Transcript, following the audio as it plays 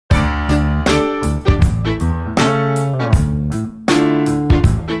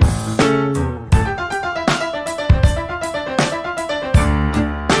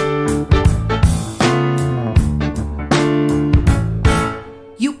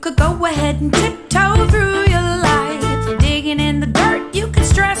could go ahead and tiptoe through your life, digging in the dirt, you could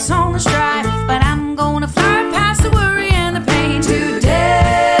stress on the strife, but I'm gonna fly past the worry and the pain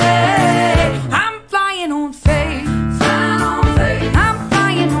today. I'm flying on faith, flying on faith. I'm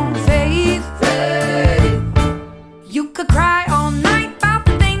flying on faith, faith. You could cry all night about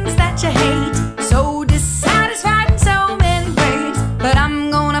the things that you hate, so dissatisfied in so many ways, but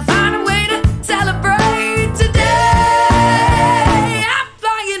I'm gonna find a way to celebrate today. I'm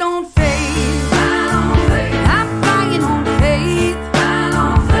flying on faith, flying on faith. I'm flying on faith, flying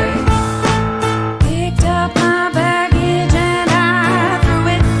on faith. Picked up my baggage and I threw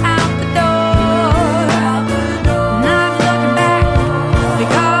it out the door, not looking back,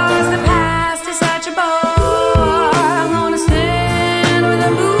 because the past is such a bore. I'm gonna stand with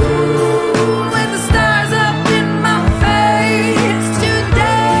the moon, with the stars up in my face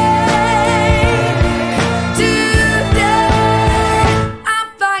today. I'm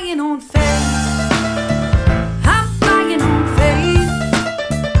flying on faith. I'm flying on faith.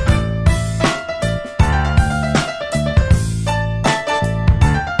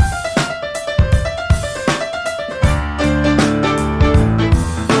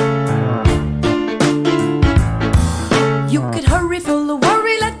 You could hurry, full of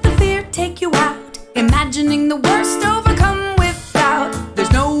worry, let the fear take you out, imagining the worst overcome with doubt.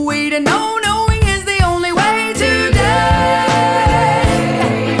 There's no way to know, knowing is the only way today.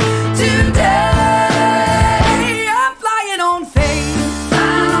 Today, I'm flying on faith,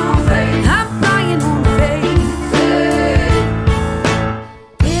 flying on faith. I'm flying on faith, faith.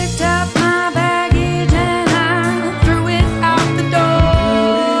 Picked up my baggage and I threw it out the door,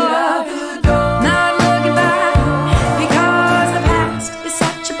 not looking back, because the past is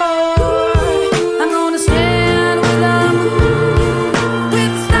such a bore. I'm gonna stand with the moon,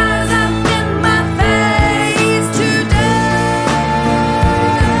 with the stars up in my face today.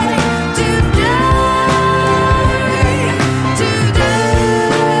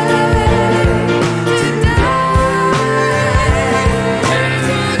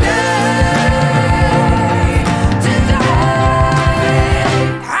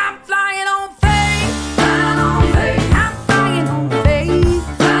 I'm flying on faith, flying on faith. I'm flying on faith,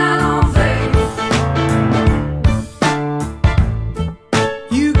 flying on faith.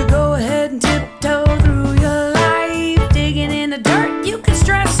 You could go ahead and tiptoe through your life, digging in the dirt, you could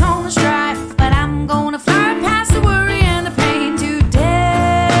stress on the strife, but I'm gonna fly past the worry and the pain today.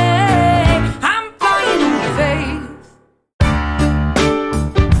 I'm flying on faith.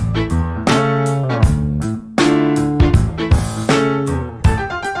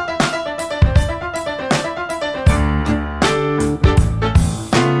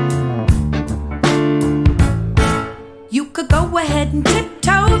 You could go ahead and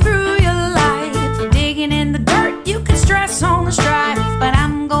tiptoe through your life, digging in the dirt, you could stress on the strife, but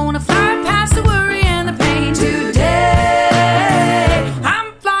I'm gonna fly past the worry and the pain today.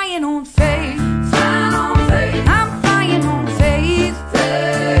 I'm flying on faith, flying on faith. I'm flying on faith,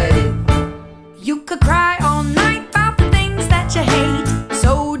 faith. You could cry all night about the things that you hate,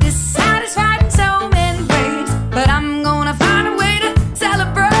 so dissatisfied in so many ways, but I'm gonna find a way to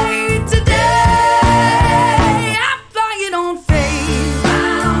celebrate today. I'm flying on faith,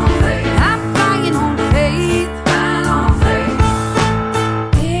 flying on faith. I'm flying on faith, flying on faith.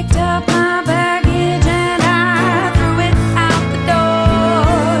 Picked up my baggage and I threw it out the door,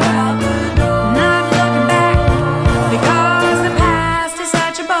 not looking back, because the past is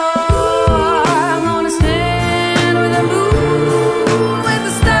such a bore. I'm gonna stand with the moon, with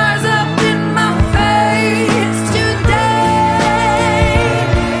the stars up in my face today.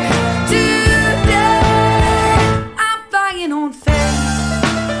 I'm flying on faith.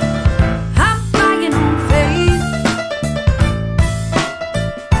 I'm flying on faith.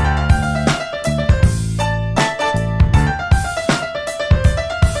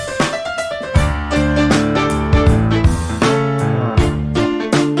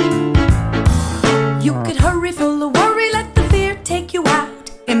 You could hurry, full of worry, let the fear take you out,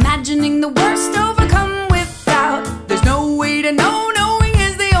 imagining the worst overcome with doubt. There's no way to know, knowing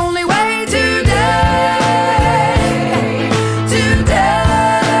is the only way today. Today,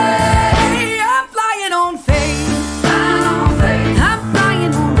 I'm flying on faith, flying on faith. I'm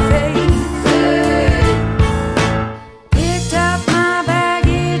flying on faith, faith. Picked up my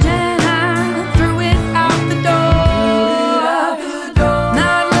baggage and I threw it out the door,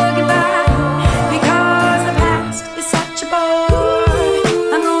 not looking back, because the past is such a bore.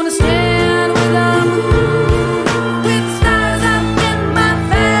 I'm gonna stand with the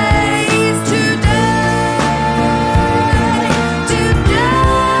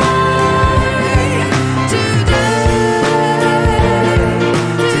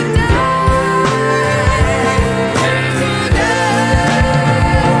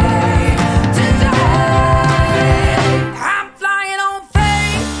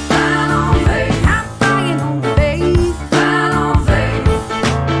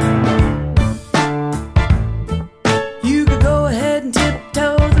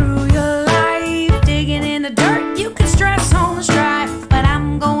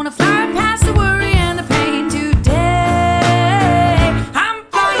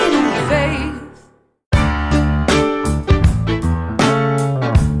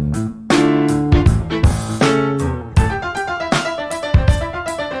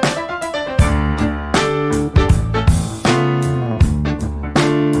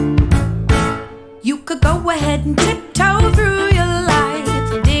ahead and tip